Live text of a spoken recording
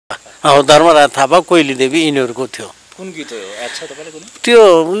धर्मराज थापा कोइली देवी यिनीहरूको थियो। कुन गीत हो याद छ तपाईलाई कुनै? त्यो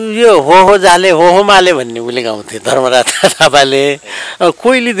यो हो जाले हो माले भन्ने उसले गाउँथे धर्मराज थापाले।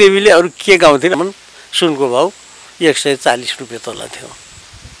 कोइली देवीले अरू के गाउँथे सुनको भाउ 140 रुपियाँ तोला थियो।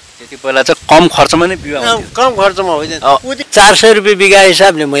 त्यति बेला चाहिँ कम खर्चमा नै बिहा हुन्थ्यो। कम खर्चमा होइन 400 रुपियाँ बिघा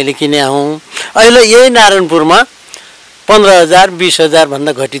हिसाबले मैले किने हुँ। अहिले यही नारायणपुरमा 15,000 20,000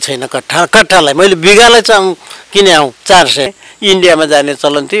 भन्दा घटी छैन कट्ठालाई। मैले बिघालाई चाहिँ किने हुँ 400। इन्डियामा जाने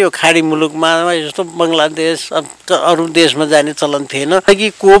चलन थियो, यो खाडी मुलुकमा जस्तो बङ्गलादेश अरू देशमा जाने चलन थिएन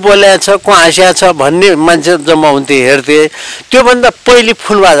कि को बोल्या छ को हाँस्या छ भन्ने मान्छे जम्मा हुन्थे हेर्थे। त्योभन्दा पहिले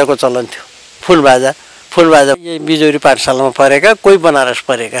फुलबाजाको चलन थियो। फुलबाजा यही बिजोरी पाठशालामा पढेका कोही बनारस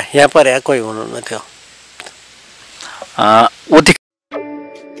पढेका यहाँ पढेका कोही हुनुहुन्न थियो।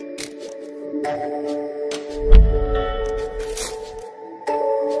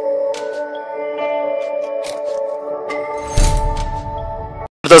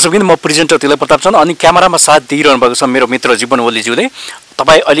 दर्शक म प्रेजेन्टर तिलक प्रताप छन् अनि क्यामेरामा साथ दिइरहनु भएको छ मेरो मित्र जीवन ओलीज्यूले।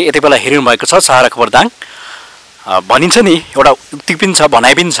 तपाईँ अहिले यति बेला हेरिनु भएको छ सहारा खबर दाङ। भनिन्छ नि एउटा उक्ति पनि छ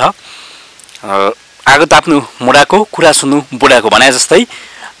भनाइ पनि छ, आगो ताप्नु मुढाको कुरा सुन्नु बुढाको भने जस्तै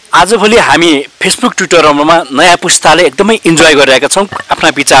आजभोलि हामी फेसबुक ट्विटरमा नयाँ पुस्ताले एकदमै इन्जोय गरिरहेका छौँ, आफ्ना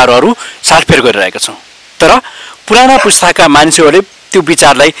विचारहरू साटफेर गरिरहेका छौँ। तर पुराना पुस्ताका मान्छेहरूले त्यो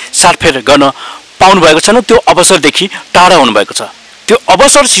विचारलाई साटफेर गर्न पाउनु भएको छैन, त्यो अवसरदेखि टाढा हुनुभएको छ। त्यो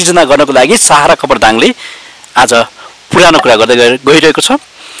अवसर सिर्जना गर्नको लागि सहारा खबर दाङले आज पुरानो कुरा गर्दै गइरहेको छ।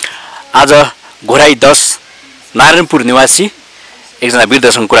 आज घोराई 10 नारायणपुर निवासी एकजना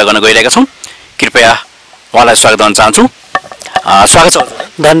वृद्धसँग कुरा गर्न गइरहेका छौँ। कृपया उहाँलाई स्वागत गर्न चाहन्छु। स्वागत छ।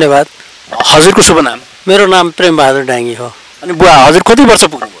 धन्यवाद। हजुरको शुभ नाम? मेरो नाम प्रेम बहादुर डाङ्गी हो। अनि बुवा हजुर कति वर्ष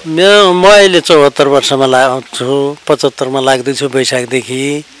पुग्नुभयो? म अहिले 74 वर्षमा छु, 75 मा लाग्दैछु वैशाखदेखि।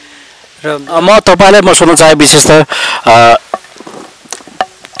 र म तपाईँलाई म सोध्न चाहे विशेष त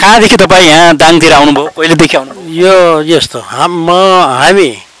कहाँदेखि तपाईँ यहाँ दाङतिर आउनुभयो, कहिलेदेखि आउनुभयो? यो यस्तो हामी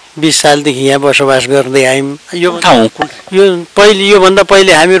 20 सालदेखि यहाँ बसोबास गर्दै आयौँ। यो ठाउँ योभन्दा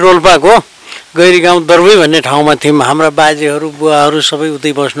पहिले हामी रोल्पाको गैरी गाउँ दरबई भन्ने ठाउँमा थियौँ। हाम्रा बाजेहरू बुवाहरू सबै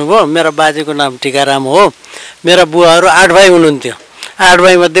उतै बस्नुभयो। मेरो बाजेको नाम टिकाराम हो। मेरा बुवाहरू 8 भाइ हुनुहुन्थ्यो। 8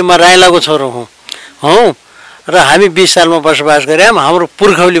 भाइमध्ये म राइलाको छोरो हौ र हामी 20 सालमा बसोबास गऱ्यौँ। हाम्रो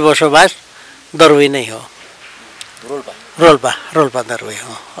पुर्खौली बसोबास दरबई नै हो। रोल्पा दरबई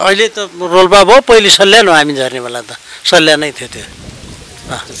हो। अहिले त रोल्पा भयो, पहिले सल्यान हो। हामी झर्ने बेला त सल्यान नै थियो। त्यो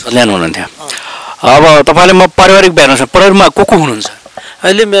सल्यान हुनुहुन्थ्यो। अब तपाईँले म पारिवारिक बिहान परिवारमा को हुनुहुन्छ?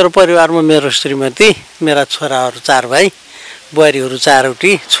 अहिले मेरो परिवारमा मेरो श्रीमती, मेरा छोराहरू 4 भाइ, बुहारीहरू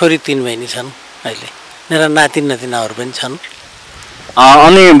 4वटी, छोरी 3 बहिनी छन्। अहिले मेरा नातिनाहरू पनि छन्।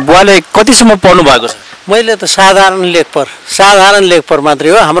 अनि बुवाले कतिसम्म पढ्नु भएको छ? मैले त साधारण लेखपर मात्रै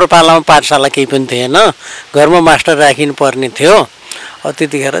हो। हाम्रो पालामा पाठशाला केही पनि थिएन, घरमा मास्टर राखिनु पर्ने थियो।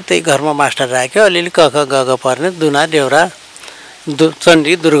 त्यतिखेर त्यही घरमा मास्टर राख्यो। अलिअलि क ख ग घ पर्ने, दुना देउरा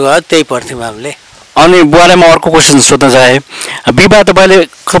चण्डी दुर्गा त्यही पढ्थ्यौँ हामीले। अनि बुवालाई म अर्को क्वेसन सोध्न चाहे, विवाह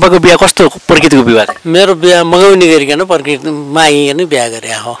तपाईँको बिहा कस्तो प्रकृतिको विवाह थियो? मेरो बिहा मगाउने गरिकन प्रकृति मागिकन बिहा गरे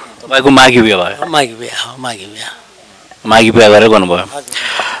हो। तपाईँको माघी बिहा भयो? माघी बिहा गरेर गर्नुभयो।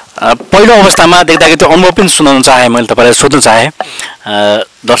 पहिलो अवस्थामा देख्दाखेरि त्यो अनुभव पनि सुनाउन चाहे, मैले तपाईँलाई सोध्न चाहे,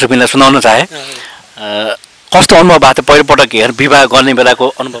 दर्शकलाई सुनाउन चाहे, कस्तो अनुभव भएको थियो पहिलोपटक विवाह गर्ने बेलाको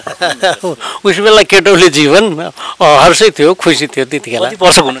अनुभव? उस बेला केटौले जीवन हर्षै थियो, खुसी थियो। त्यतिखेर कति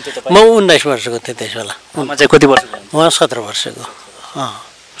वर्षको हुनुहुन्थ्यो? म 19 वर्षको थिएँ त्यस बेला। चाहिँ कति वर्षको? म 17 वर्षको।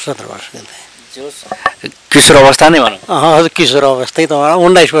 17 वर्षको थिएँ। किशोर अवस्था नै भनौँ। हजुर किशोर अवस्थै त।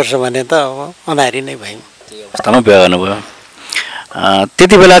 19 वर्ष भने त अब अनारी नै भयौँ। त्यही अवस्थामा बिहा गर्नुभयो।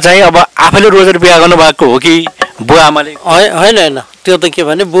 त्यति बेला चाहिँ अब आफैले रोजेर बिहा गर्नुभएको हो कि बुवा आमाले? होइन, त्यो त के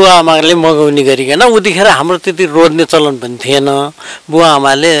भने बुवा आमाले मगाउने गरिकन। उतिखेर हाम्रो त्यति रोज्ने चलन पनि थिएन। बुवा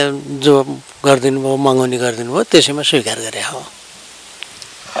आमाले जो गरिदिनु भयो, मगाउने गरिदिनु भयो, त्यसैमा स्वीकार गरे हो।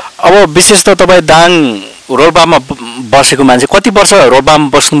 अब विशेष त तपाईँ दाङ रोल्पामा बसेको मान्छे, कति वर्ष रोल्पामा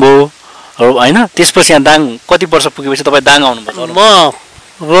बस्नुभयो होइन? त्यसपछि यहाँ दाङ कति वर्ष पुगेपछि तपाईँ दाङ आउनुभयो? म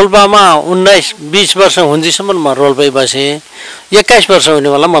रोल्पामा 19-20 वर्ष हुन्जेसम्म म रोल्पै बसेँ। 21 वर्ष हुने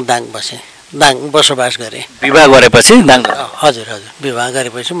बेला म दाङ बसेँ, दाङ बसोबास गरेँ। विवाह गरेपछि दाङ? हजुर, विवाह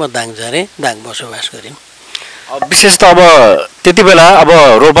गरेपछि म दाङ झरेँ, दाङ बसोबास गरेँ। विशेष त अब त्यति बेला अब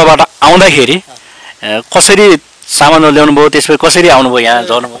रोल्पाबाट आउँदाखेरि कसरी सामानहरू ल्याउनु भयो, त्यसपछि कसरी आउनुभयो यहाँ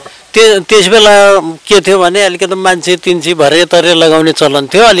झर्नुभयो? त्यस बेला के थियो भने अलिकति मान्छे 300 भरे तरे लगाउने चलन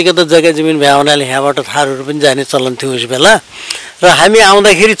थियो। अलिकति जग्गा जमिन भए हुनाले यहाँबाट थारूहरू पनि जाने चलन थियो उस बेला। र हामी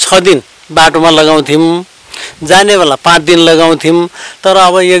आउँदाखेरि 6 दिन बाटोमा लगाउँथ्यौँ, जाने बेला 5 दिन लगाउँथ्यौँ। तर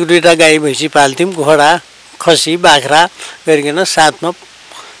अब 1-2टा गाई भैँसी पाल्थ्यौँ, घोडा खसी बाख्रा गरिकन साथमा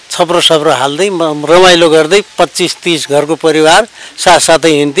छप्रो सप्रो हाल्दै रमाइलो गर्दै 25-30 घरको परिवार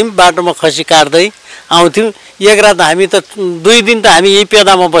साथसाथै हिँड्थ्यौँ। बाटोमा खसी काट्दै आउँथ्यौँ। एक रात हामी त 2 दिन त हामी यही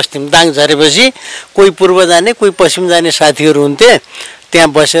पेदामा बस्थ्यौँ। दाङ झरेपछि कोही पूर्व जाने कोही पश्चिम जाने साथीहरू हुन्थे। त्यहाँ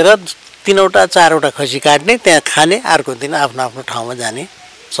बसेर 3वटा 4वटा खसी काट्ने, त्यहाँ खाने, अर्को दिन आफ्नो आफ्नो ठाउँमा जाने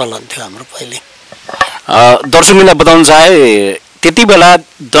चलन थियो हाम्रो पहिले। दर्शकलाई बताउन चाहे त्यति बेला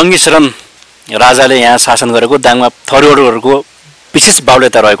दङ्गी शरण राजाले यहाँ शासन गरेको दाङमा थरीहरूको विशेष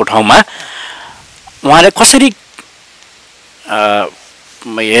बाहुल्यता रहेको ठाउँमा उहाँले कसरी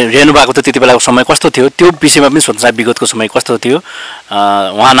हेर्नु भएको थियो, त्यति बेलाको समय कस्तो थियो त्यो विषयमा पनि सोध्न चाहे। विगतको समय कस्तो थियो,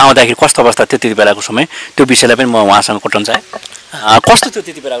 उहाँ नआउँदाखेरि कस्तो अवस्था थियो त्यति बेलाको समय, त्यो विषयलाई पनि म उहाँसँग कोट्न चाहे। कस्तो थियो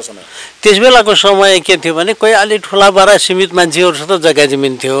त्यति बेलाको समय? त्यस बेलाको समय के थियो भने कोही अलि ठुला बडा सीमित मान्छेहरूसित जग्गा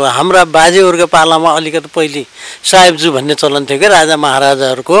जमिन थियो। हाम्रा बाजेहरूको पालामा अलिकति पहिले साहेबजू भन्ने चलन थियो क्या राजा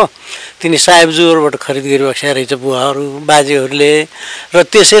महाराजाहरूको। तिनी साहेबजूहरूबाट खरिद गरिबसेका रहेछ बुवाहरू बाजेहरूले, र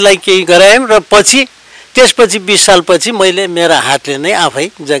त्यसैलाई केही गरायौँ। र त्यसपछि 20 सालपछि मैले मेरा हातले नै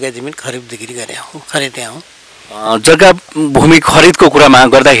आफै जग्गा जमिन खरिदेँ हूँ। जग्गा भूमि खरिदको कुरामा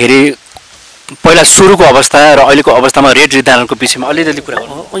गर्दाखेरि पहिला सुरुको अवस्था र अहिलेको अवस्थामा रेट निर्धारणको विषयमा अलिअलि कुरा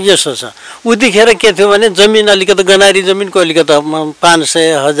गर्नु। यसो छ, उतिखेर के थियो भने जमिन अलिकति गनारी जमिनको अलिकति 500,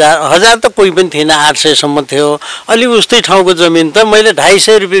 1000 त कोही पनि थिएन, 800 सम्म थियो। अलि उस्तै ठाउँको जमिन त मैले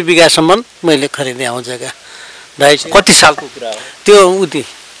 250 रुपियाँ बिघासम्म मैले खरिदेँ हूँ जग्गा। 250। कति सालको कुरा हो त्यो?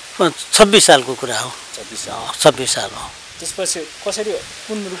 26 सालको कुरा हो। 26 साल हो। त्यसपछि कसरी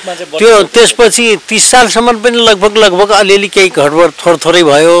कुन रूपमा चाहिँ त्यो त्यसपछि 30 सालसम्म पनि लगभग अलिअलि केही घटबड थोरै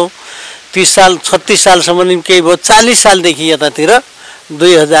भयो। 30 साल 36 सालसम्म केही भयो। 40 सालदेखि यतातिर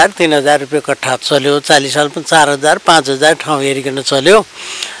 2000-3000 रुपियाँ कट्ठा चल्यो। 40 साल पनि 4000, 5000 ठाउँ हेरिकन चल्यो।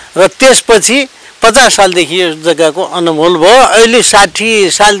 र त्यसपछि 50 सालदेखि यो जग्गाको अनमोल भयो। अहिले 60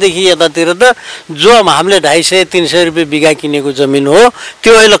 सालदेखि यतातिर त जो हामीले 250-300 रुपियाँ बिघा किनेको जमिन हो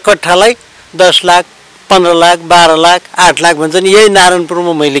त्यो अहिले कट्ठालाई 10 लाख, 15 लाख, 12 लाख, 8 लाख भन्छन्। यही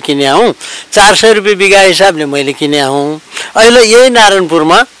नारायणपुरमा मैले किने हूँ। 400 रुपियाँ बिघा हिसाबले मैले किने हूँ। अहिले यही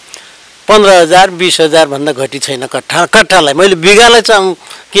नारायणपुरमा 15,000, 20,000 भन्दा घटी छैन कट्ठालाई। मैले बिघालाई चाहिँ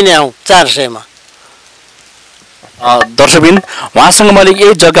किने हूँ 400 मा। दर्शकबिन उहाँसँग मैले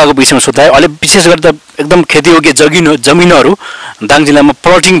यही जग्गाको विषयमा सोध्दा अहिले विशेष गरी त एकदम खेतीयोग्य जमिनहरू दाङ जिल्लामा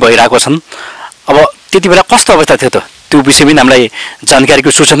प्लटिङ भइरहेको छन्। अब त्यति बेला कस्तो अवस्था थियो त त्यो विषय पनि हामीलाई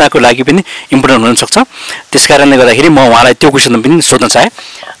जानकारीको सूचनाको लागि पनि इम्पोर्टेन्ट हुनसक्छ। त्यस कारणले गर्दाखेरि म उहाँलाई त्यो क्वेसन पनि सोध्न चाहेँ।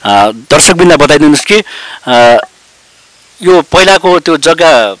 दर्शकबिनलाई बताइदिनुहोस् कि यो पहिलाको त्यो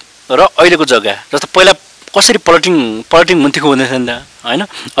जग्गा र अहिलेको जग्गा जस्तो पहिला कसरी प्लटिङ हुन्थ्यो हुँदैन होइन,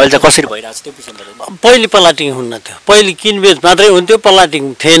 अहिले चाहिँ कसरी भइरहेको छ त्यो विषयमा? पहिले प्लटिङ हुन्न थियो। पहिले किनबेच मात्रै हुन्थ्यो, प्लटिङ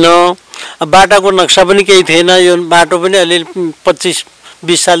थिएन। बाटाको नक्सा पनि केही थिएन। यो बाटो पनि अलिअलि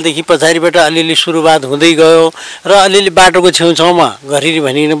 25-20 सालदेखि पछाडिबाट अलिअलि सुरुवात हुँदै गयो र अलिअलि बाटोको छेउछाउमा घरेरी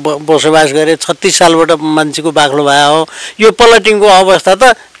भनिकन बसोबास गरे। 36 सालबाट मान्छेको बाक्लो भयो हो। यो प्लटिङको अवस्था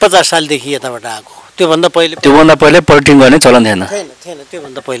त 50 सालदेखि यताबाट आएको। त्योभन्दा पहिले प्लटिङ गर्ने चलन थिएन।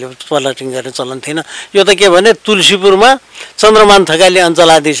 त्योभन्दा पहिले प्लटिङ गर्ने चलन थिएन। यो त के भने तुलसीपुरमा चन्द्रमान थकाली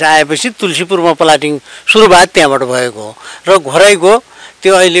अञ्चलाधीश आएपछि तुलसीपुरमा प्लटिङ सुरुवात त्यहाँबाट भएको हो। र घोराइको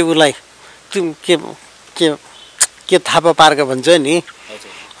त्यो अहिले उसलाई के थापा पार्क भन्छ नि,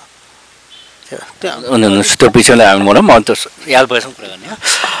 त्यो विषयलाई हामी म त याद भएसम्म कुरा गर्ने।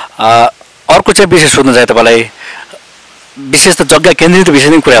 अर्को चाहिँ विषय सोध्न चाहे तपाईँलाई, विशेष त जग्गा केन्द्रित विषय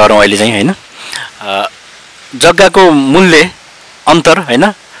नै कुरा गरौँ अहिले चाहिँ होइन। जग्गाको मूल्य अन्तर होइन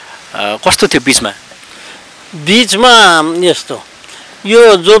कस्तो थियो बिचमा यस्तो, यो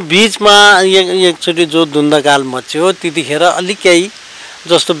जो बिचमा एकचोटि जो द्वन्द्वकाल मच्यो त्यतिखेर अलिक केही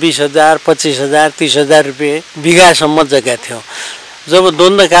जस्तो 20,000, 25,000, 30,000 रुपियाँ बिघासम्म जग्गा थियो। जब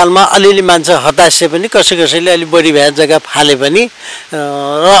द्वन्द्वकालमा अलिअलि मान्छे हताशे पनि कसैले अलिक बढी भए जग्गा फाले पनि,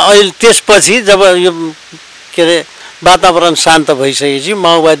 र अहिले त्यसपछि जब यो के अरे वातावरण शान्त भइसकेपछि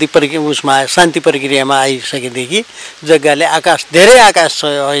माओवादी उसमा शान्ति प्रक्रियामा आइसकेदेखि जग्गाले धेरै आकाश छ।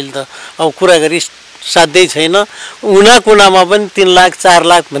 अहिले त अब कुरा गरी साध्यै छैन। कुनामा पनि 3 लाख 4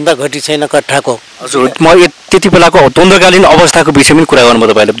 लाख भन्दा घटी छैन कट्ठाको। हजुर, म त्यति बेलाको द्वन्द्वकालीन अवस्थाको विषयमा कुरा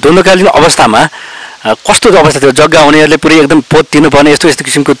गर्नुभयो तपाईँले। द्वन्द्वकालीन अवस्थामा कस्तो अवस्था थियो? जग्गा हुनेहरूले पुरै एकदम पोत दिनुपर्ने यस्तो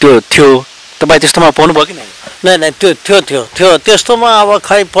किसिमको त्यो थियो, तपाईँ त्यस्तोमा पाउनुभयो कि नै? त्यो थियो त्यस्तोमा अब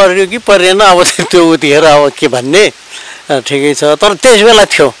खै पर्यो कि परेन अब त्यो उतिखेर अब के भन्ने, ठिकै छ। तर त्यस बेला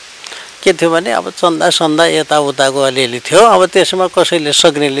थियो के थियो भने अब चन्दा यताउताको अलिअलि थियो। अब त्यसमा कसैले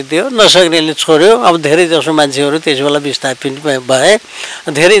सक्नेले दियो, नसक्नेले छोड्यो। अब धेरै जसो मान्छेहरू त्यस बेला विस्थापित भए।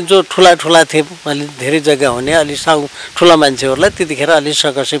 धेरै जो ठुला थिए, अलि धेरै जग्गा हुने अलि ठुला मान्छेहरूलाई त्यतिखेर अलि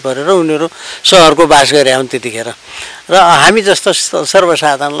सकसी परेर उनीहरू सहरको बास गरे हुन् त्यतिखेर। र हामी जस्तो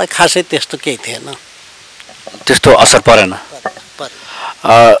सर्वसाधारणलाई खासै त्यस्तो केही थिएन, त्यस्तो असर परेन।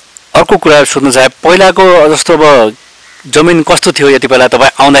 अर्को कुरा सोध्न चाहे पहिलाको जस्तो अब जमिन कस्तो थियो यति बेला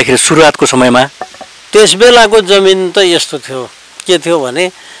तपाईँ आउँदाखेरि सुरुवातको समयमा? त्यस बेलाको जमिन त यस्तो थियो, के थियो भने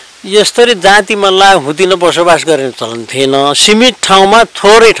यस्तरी जातिमा हुँदिन बसोबास गर्ने चलन थिएन। सीमित ठाउँमा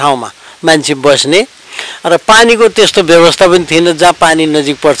थोरै ठाउँमा मान्छे बस्ने र पानीको त्यस्तो व्यवस्था पनि थिएन। जहाँ पानी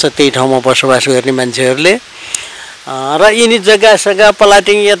नजिक पर्छ त्यही ठाउँमा बसोबास गर्ने मान्छेहरूले। र यिनी जग्गा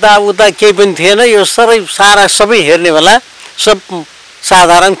प्लाटिङ यताउता केही पनि थिएन। यो सारा सबै हेर्ने बेला सब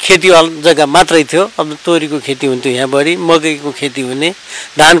साधारण खेती जग्गा मात्रै थियो। अब तोरीको खेती हुन्थ्यो यहाँ बढी, मकैको खेती हुने,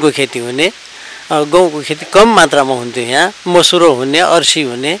 धानको खेती हुने, गहुँको खेती कम मात्रामा हुन्थ्यो यहाँ, मसुरो हुने, अर्सी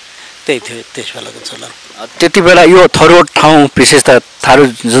हुने, त्यही थियो त्यस बेलाको चलन। त्यति बेला यो थरोट ठाउँ विशेष त थारू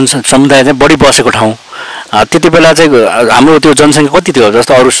जुन समुदाय चाहिँ बढी बसेको ठाउँ, त्यति बेला चाहिँ हाम्रो त्यो जनसङ्ख्या कति थियो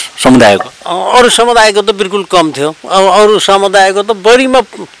जस्तो अरू समुदायको? अरू समुदायको त बिल्कुल कम थियो। अब अरू समुदायको त बढीमा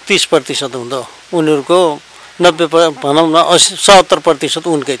 30% हुँदो, उनीहरूको 90 भनौँ न 70%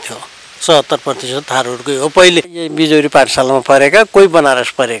 उनकै थियो। 70% थारूहरूकै हो। पहिले बिजोरी पाठशालामा पढेका, कोही बनारस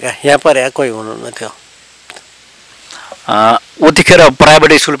पढेका, यहाँ पढेका कोही हुनुहुन्न थियो। उतिखेर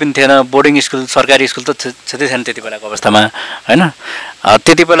प्राइभेट स्कुल पनि थिएन, बोर्डिङ स्कुल सरकारी स्कुल त छँदै थिएन त्यति बेलाको अवस्थामा होइन?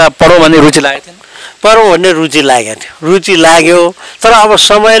 त्यति बेला पढौँ भन्ने रुचि लागेको थिएन? पढौँ भन्ने रुचि लागेको थियो, रुचि लाग्यो। तर अब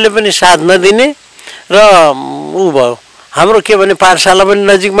समयले पनि साथ नदिने र ऊ भयो। हाम्रो के भने पाठशाला पनि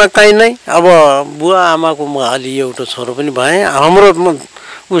नजिकमा कहीँ नै। अब बुवा आमाको म अलि एउटा छोरो पनि भएँ। हाम्रो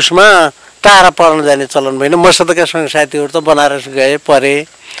उसमा टाढा पढ्न जाने चलन भएन। मसँगका साथीहरू त बनारस गए, पढे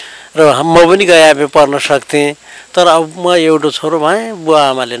र म पनि गए पढ्न सक्थेँ। तर अब म एउटा छोरो भएँ,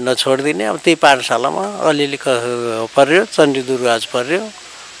 बुवा आमाले नछोडिदिने। अब त्यही पाठशालामा अलिअलि पढ्यो, चण्डी दुर्गाज पढ्यो,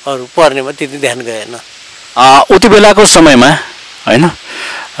 अरू पढ्नेमा त्यति ध्यान गएन। उति बेलाको समयमा होइन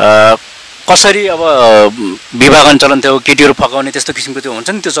कसरी अब विवाह गर्ने चलन थियो, केटीहरू फकाउने त्यस्तो किसिमको त्यो हुन्छ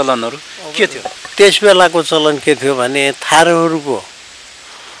नि त्यो चलनहरू के थियो? त्यस बेलाको चलन के थियो भने थारूहरूको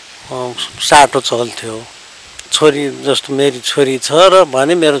साटो चल्थ्यो। छोरी जस्तो मेरी छोरी छ र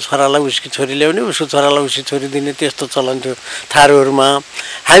भने मेरो छोरालाई उसकी छोरी ल्याउने, उसको छोरालाई उसकी छोरी दिने, त्यस्तो चलन थियो थारूहरूमा।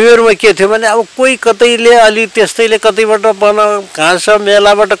 हामीहरूमा के थियो भने अब कोही कतैले अलि त्यस्तैले कतैबाट घाँस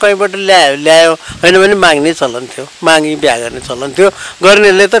मेलाबाट कहीँबाट ल्यायो होइन भने माग्ने चलन थियो। मागी बिहा गर्ने चलन थियो।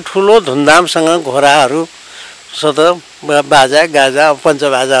 गर्नेले त ठुलो धुमधामसँग घोडाहरू सत बाजा गाजा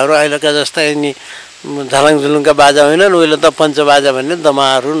पञ्चबाजाहरू अहिलेका जस्तै नि झालाङ झुलुङका बाजा होइनन्। उहिले त पञ्चबाजा भन्ने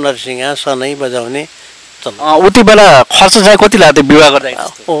दमाहरू नरसिंहा सनै बजाउने। उति बेला खर्च चाहिँ कति लाग्थ्यो विवाह गर्दा?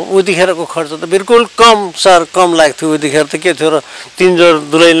 उतिखेरको खर्च त बिल्कुल कम सर, कम लाग्थ्यो। उतिखेर त के थियो र 3 जोर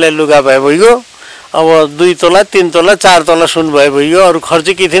दुलैनलाई लुगा भइगयो। अब 2 तोला 3 तोला 4 तोला सुन भइगयो। अरू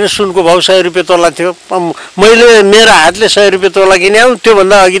खर्च के थिएन। सुनको भाउ 100 रुपियाँ तोला थियो। मैले मेरो हातले 100 रुपियाँ तोला किने।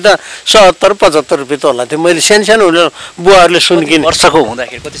 त्योभन्दा अघि त 70-75 रुपियाँ तोला थियो। मैले सानो हुँदा बुवाहरूले सुन किने। वर्षको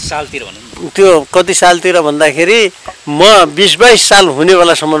हुँदाखेरि कति सालतिर भनौँ? त्यो कति सालतिर भन्दाखेरि म 20-22 साल हुने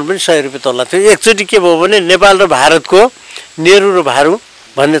बेलासम्म पनि 100 रुपियाँ तोला थियो। एकचोटि के भयो भने नेपाल र भारतको नेहरू र भारू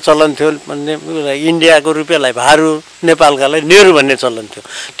भन्ने चलन थियो। इन्डियाको रुपियाँलाई भारू, नेपालकालाई नेहरू भन्ने चलन थियो।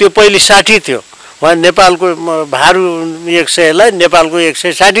 त्यो पहिले 60 थियो। उहाँ नेपालको भारू 100लाई नेपालको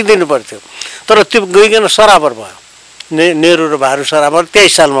 160 दिनु पर्थ्यो। तर त्यो गइकन सराबर भयो। नेहरू र भारू सराबर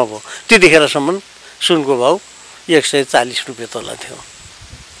 23 सालमा भयो। त्यतिखेरसम्म सुनको भाउ 140 रुपियाँ तोला थियो।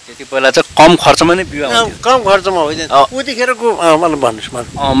 त्यति बेला चाहिँ कम खर्चमा नै विवाह हुन्थ्यो? कम खर्चमा होइन। उतिखेरको मलाई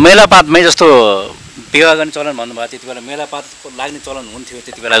भन्नुहोस्। मेलापातमै जस्तो विवाह गर्ने चलन भन्नुभयो, त्यति बेला मेलापातको लाग्ने चलन हुन्थ्यो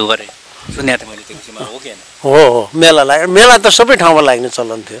त्यति बेला गरे सुनेको थिएँ मैले त्यो विषयमा, हो कि होइन? हो, मेला लाग्यो। मेला त सबै ठाउँमा लाग्ने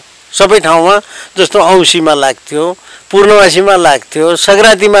चलन थियो। सबै ठाउँमा जस्तो औँसीमा लाग्थ्यो, पूर्णमासीमा लाग्थ्यो,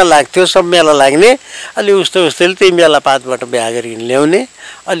 सङ्क्रान्तिमा लाग्थ्यो, सब मेला लाग्ने। अलि उस्तैले त्यही मेलापातबाट बिहा गरिकन ल्याउने।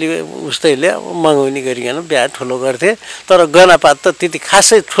 अलि उस्तैले मगाउने गरिकन बिहा ठुलो गर्थे। तर गनापात त त्यति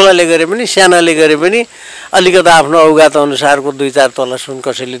खासै ठुलाले गरे पनि सानाले गरे पनि अलिकति आफ्नो औगात अनुसारको 2-4 तोला सुन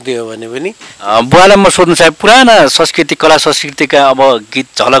कसैले दियो भने पनि। बुवालाई म सोध्नु चाहे पुराना संस्कृति कला संस्कृतिका अब गीत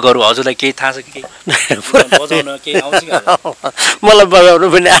झलकहरू हजुरलाई केही थाहा छ कि? मलाई बजाउनु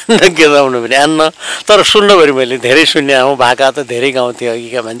पनि आन्न, गीताउनु पनि आन्न। तर सुन्नभरि मैले धेरै सुने हौँ। भाका त धेरै गाउँथे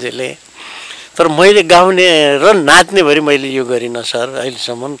अघिका मान्छेले। तर मैले गाउने र नाच्नेभरि मैले यो गरिनँ सर,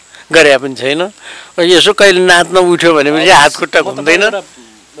 अहिलेसम्म गरे पनि छैन। यसो कहिले नाच्न उठ्यो भने पनि हात खुट्टा घुम्दैन।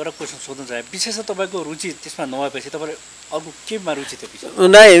 एउटा क्वेसन सोध्नु चाहे, विशेष तपाईँको रुचि त्यसमा नभएपछि तपाईँले अर्को केमा रुचि थियो?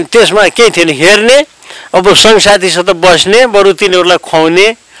 नै, त्यसमा केही थिएन। हेर्ने, अब सङ्गसाथीसित बस्ने, बरु तिनीहरूलाई खुवाउने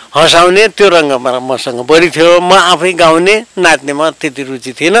हँसाउने, त्यो रङ्गमा मसँग बढी थियो। म आफै गाउने नाच्नेमा त्यति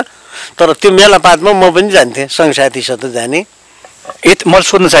रुचि थिएन। तर त्यो मेलापातमा म पनि जान्थेँ, सङ्गसाथीसित जाने। मैले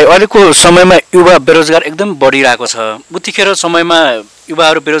सोध्नु चाहे, अहिलेको समयमा युवा बेरोजगार एकदम बढिरहेको छ। उतिखेर समयमा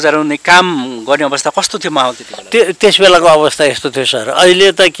युवाहरू बेरोजगार हुने काम गर्ने अवस्था कस्तो थियो माहौल त्यति बेला? त्यस बेलाको अवस्था यस्तो थियो सर।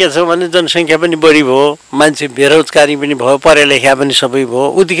 अहिले त के छ भने जनसङ्ख्या पनि बढी भयो, मान्छे बेरोजगारी पनि भयो, पढे लेखा पनि सबै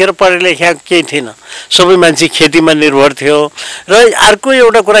भयो। उतिखेर पढे लेखा केही थिएन, सबै मान्छे खेतीमा निर्भर थियो। र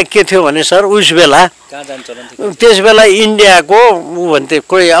अर्को एउटा कुरा के थियो भने सर, उस बेला त्यस बेला इन्डियाको ऊ भन्थे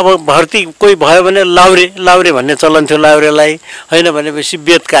कोही अब भर्ती कोही भयो भने लाउरे भन्ने चलन थियो। लाउरेलाई होइन भनेपछि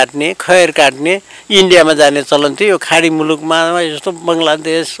बेत काट्ने, खैर काट्ने इन्डियामा जाने चलन थियो। यो खाडी मुलुकमा जस्तो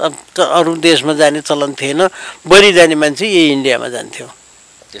बङ्गलादेश अरू देशमा जाने चलन थिएन। बढी जाने मान्छे यही इन्डियामा जान्थ्यो,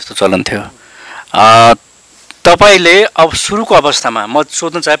 त्यस्तो चलन थियो। तपाईँले अब सुरुको अवस्थामा म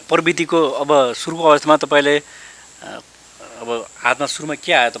सोध्न चाहे प्रविधिको अब सुरुको अवस्थामा तपाईँले अब हातमा सुरुमा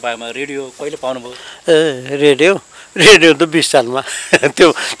के आयो तपाईँमा? रेडियो कहिले पाउनुभयो? रेडियो त 20 सालमा त्यो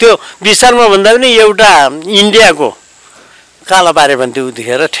 20 सालमा भन्दा पनि एउटा इन्डियाको काला पारे भन्थ्यो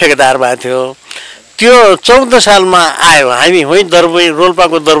उतिखेर, ठेकेदार भएको थियो। त्यो 14 सालमा आयो। हामी होइन दरबई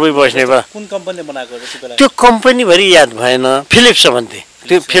रोल्पाको दरबई बस्ने भयो। कुन कम्पनीले बनाएको बेला? त्यो कम्पनीभरि याद भएन, फिलिप्स भन्थे।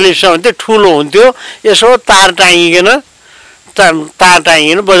 त्यो फिलिप्स भन्थे, ठुलो हुन्थ्यो, यसो तार टाँगिकन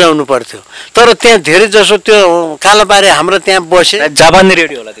बजाउनु पर्थ्यो। तर त्यहाँ धेरै जसो त्यो कालापारे हाम्रो त्यहाँ बसे। जापानी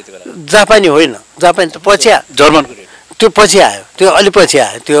रेडियो होला त्यति बेला? जापानी होइन, जापानी त पछि आयो, जर्मनको रेडियो त्यो पछि आयो, त्यो अलि पछि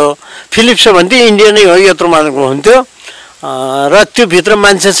आयो। त्यो फिलिप्स भन्थे, इन्डियनै हो, यत्रो मान्छेको हुन्थ्यो। र त्यो भित्र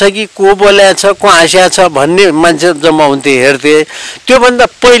मान्छे छ कि को बोल्या छ, को हाँस्या छ भन्ने मान्छे जम्मा हुन्थे, हेर्थे। त्योभन्दा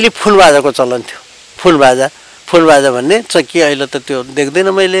पहिले फुलबाजाको चलन थियो। फुलबाजा भन्ने चक्की अहिले त त्यो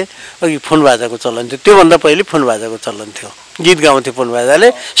देख्दैन मैले, अघि फुलबाजाको चलन थियो। त्योभन्दा पहिले फुलबाजाको चलन थियो। गीत गाउँथ्यो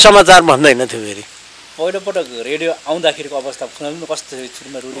फुलबाजाले, समाचार भन्दैन थियो। फेरि पहिलोपटक रेडियो आउँदाखेरिको अवस्था कस्तो थियो?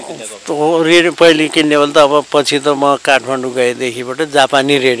 सुरुमा रेडियो पहिले किन्ने बेला त अब पछि त म काठमाडौँ गएदेखिबाट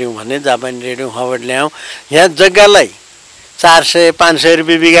जापानी रेडियो भने जापानी रेडियो उहाँबाट ल्याउँ। यहाँ जग्गालाई 400-500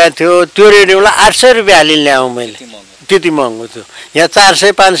 रुपियाँ बिगा थियो, त्यो रेडियोलाई 800 रुपियाँ हालि ल्याउँ मैले। त्यति महँगो थियो। यहाँ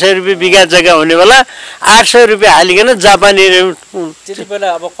 400-500 रुपियाँ बिगा जग्गा हुने बेला 800 रुपियाँ हालिकन जापानी रेडियो। त्यति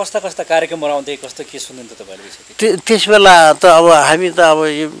बेला अब कस्ता कार्यक्रमहरू आउँथे, कस्तो के सुन्नुहुन्थ्यो तपाईँले? त्यस बेला त अब हामी त अब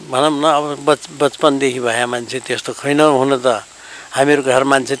यो भनौँ न, अब बचपनदेखि भए मान्छे त्यस्तो छैन। हुन त हामीहरू घर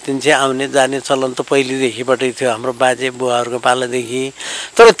मान्छे तिन्छे आउने जाने चलन त पहिलेदेखिबाटै थियो, हाम्रो बाजे बुवाहरूको पालादेखि।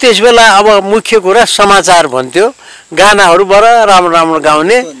 तर त्यस बेला अब मुख्य कुरा समाचार भन्थ्यो, गानाहरू बडा राम्रो राम्रो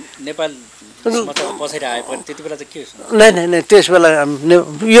गाउने। नेपाल पछाडि आएपछि त्यति बेला चाहिँ के? नै त्यस बेला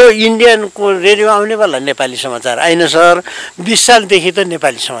यो इन्डियनको रेडियो आउने बेला नेपाली समाचार आएन सर। 20 सालदेखि त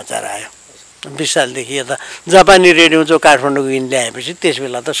नेपाली समाचार आयो। 20 सालदेखि यता जापानी रेडियो जो काठमाडौँको इन्डिया आएपछि त्यस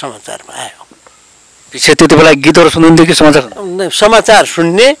बेला त समाचार आयो। पछि त्यति बेला गीतहरू सुन्नुहुन्थ्यो कि समाचार? समाचार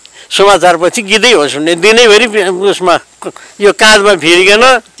सुन्ने, समाचारपछि गीतै हो सुन्ने। दिनैभरि उसमा यो काँधमा भिरिकन।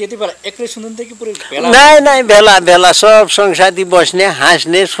 त्यति बेला एक्लै सुन्नुहुन्थ्यो कि पुरै भेला? नै भेला सब सँगसाथी बस्ने,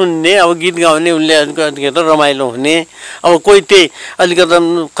 हाँस्ने, सुन्ने। अब गीत गाउने, उनले अलिकति रमाइलो हुने। अब कोही त्यही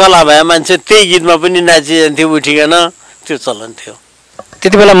अलिकति कला भए मान्छे त्यही गीतमा पनि नाचिजान्थ्यो उठिकन, त्यो चलन थियो।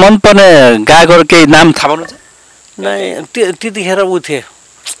 त्यति बेला मनपर्ने गायकहरू केही नाम थाहा पाउनुहुन्छ? नै त्यतिखेर ऊ थियो,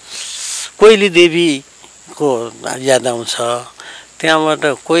 कोइली देवीको याद आउँछ। त्यहाँबाट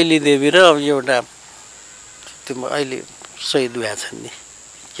कोइली देवी र एउटा त्यो अहिले शहीद भएका छन् नि,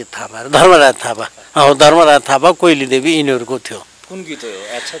 के थापा, धर्मराज थापा। धर्मराज थापा, कोइली देवी, यिनीहरूको थियो। कुन गीत हो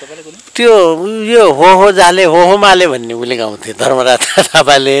याद छ तपाईँले? कुन? त्यो यो हो जाले हो माले भन्ने उसले गाउँथे धर्मराज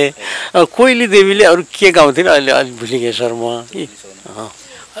थापाले। कोइली देवीले अरू के गाउँथिन् अहिले अलिक भुलिगेँ सर म।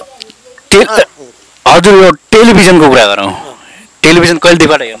 हजुर, यो टेलिभिजनको कुरा गरौँ। टेलिभिजन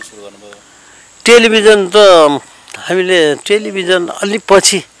कहिलेदेखिबाट हेर्नु सुरु गर्नुभयो? टेलिभिजन त हामीले टेलिभिजन अलिक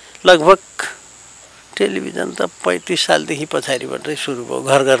पछि, लगभग टेलिभिजन त 35 सालदेखि पछाडिबाटै सुरु भयो।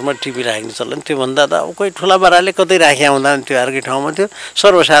 घर घरमा टिभी राख्ने चलन। त्योभन्दा त अब कोही ठुला बडाले कतै राखे आउँदा त्यो अर्कै ठाउँमा थियो,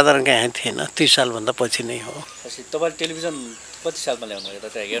 सर्वसाधारण कहाँ थिएन। 30 सालभन्दा पछि नै हो। तपाईँले टेलिभिजन कति सालमा ल्याउनु भयो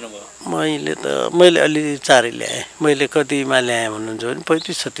त हेर्नुभयो? मैले अलि चाँडै ल्याएँ। मैले कतिमा ल्याएँ भन्नुहुन्छ भने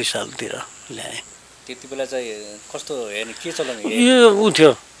 35-36 सालतिर ल्याएँ। त्यति बेला चाहिँ कस्तो हेर्ने के चलन? यो ऊ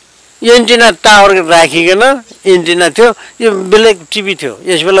थियो, एन्टिना टावर राखिकन एन्टिना थियो। यो ब्ल्याक टिभी थियो।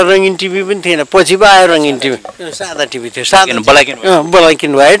 यस बेला रङ्गिन टिभी पनि थिएन, पछि पो आयो रङ्गिन टिभी। सादा टिभी थियो, सादा ब्ल्याक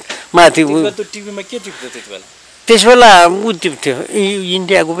एन्ड व्हाइट। माथि टिभीमा के टिप्थ्यो त्यति बेला? त्यस बेला ऊ टिप्थ्यो,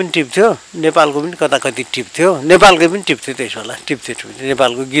 इन्डियाको पनि टिप्थ्यो, नेपालको पनि कता कति टिप्थ्यो, नेपालको पनि टिप्थ्यो। त्यस बेला टिप्थ्यो,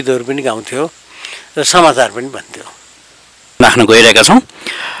 नेपालको गीतहरू पनि गाउँथ्यो र समाचार पनि भन्थ्यो। राख्न गइरहेका छौँ।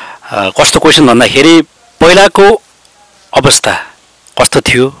 कस्तो क्वेसन भन्दाखेरि पहिलाको अवस्था कस्तो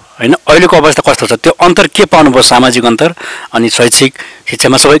थियो होइन, अहिलेको अवस्था कस्तो छ, त्यो अन्तर के पाउनुभयो? सामाजिक अन्तर अनि शैक्षिक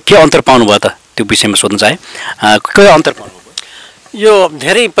शिक्षामा सबै के अन्तर पाउनुभयो त? त्यो विषयमा सोध्न चाहे। के अन्तर पाउनुभयो? यो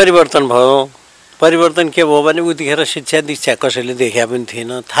धेरै परिवर्तन भयो। परिवर्तन के भयो भने उतिखेर शिक्षा दीक्षा कसैले देखा पनि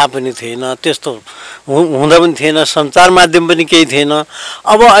थिएन, थाहा पनि थिएन, त्यस्तो हुँदा पनि थिएन, सञ्चार माध्यम पनि केही थिएन।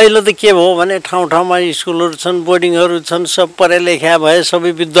 अब अहिले त के भयो भने ठाउँ ठाउँमा स्कुलहरू छन्, बोर्डिङहरू छन्, सब पढे लेखा भए,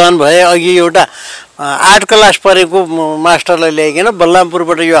 सबै विद्वान भए। अघि एउटा 8 क्लास पढेको मास्टरलाई ल्याइकन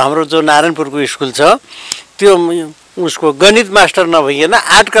बलरामपुरबाट यो हाम्रो जो नारायणपुरको स्कुल छ त्यो उसको गणित मास्टर नभइकन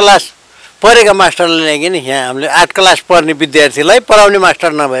 8 क्लास पढेका मास्टरले ल्याइकन यहाँ हामीले 8 क्लास पढ्ने विद्यार्थीलाई पढाउने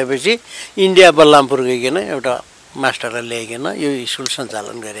मास्टर नभएपछि इन्डिया बलरामपुर गइकन एउटा मास्टरलाई ल्याइकन यो स्कुल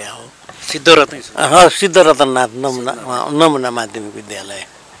सञ्चालन गरे हो। सिद्धरतननाथ नमुना माध्यमिक विद्यालय।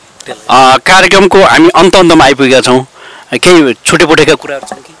 कार्यक्रमको हामी अन्तमा आइपुगेका छौँ। केही छुटेपुटेका कुराहरू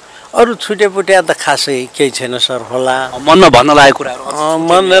छन् कि? अरू छुटेपुटे त खासै केही छैन सर। होला मनमा भन्न लागेको कुराहरू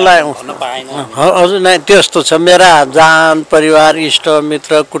मनले हजुर नै त्यस्तो छ। मेरा जान परिवार इष्ट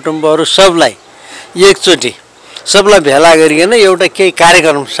मित्र कुटुम्बहरू सबलाई एकचोटि सबलाई भेला गरिकन एउटा केही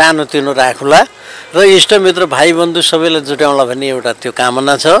कार्यक्रम सानोतिनो राखुला र इष्टमित्र भाइ बन्धु सबैलाई जुटाउँला भन्ने एउटा त्यो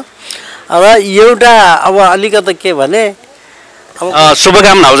कामना छ। अब एउटा अब अलिकति के भने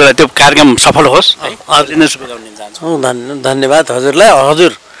शुभकामना हजुरलाई त्यो कार्यक्रम सफल होस्। धन्यवाद हजुरलाई।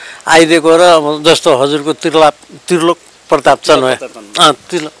 हजुर आइदिएको र जस्तो हजुरको त्रिलोक प्रतापचन्द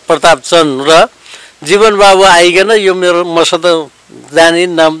र जीवन बाबु आइकन यो मेरो मसत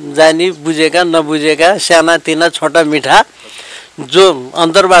जानी बुझेका नबुझेका साना तिना छोटा मिठा जो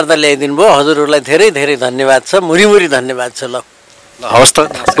अन्तर्वार्ता ल्याइदिनु भयो हजुरहरूलाई धेरै धेरै धन्यवाद छ। मुरी धन्यवाद छ। ल हवस् त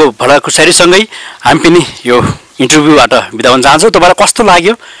भलाकुसारीसँगै हामी पनि यो इन्टरभ्यूबाट बिदा हुन चाहन्छौँ। तपाईँलाई कस्तो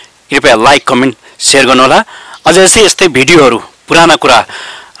लाग्यो कृपया लाइक कमेन्ट सेयर गर्नुहोला। अझै यस्तै भिडियोहरू पुराना कुरा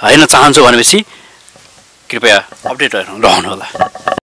हेर्न चाहन्छु भनेपछि कृपया अपडेट रहनुहोला।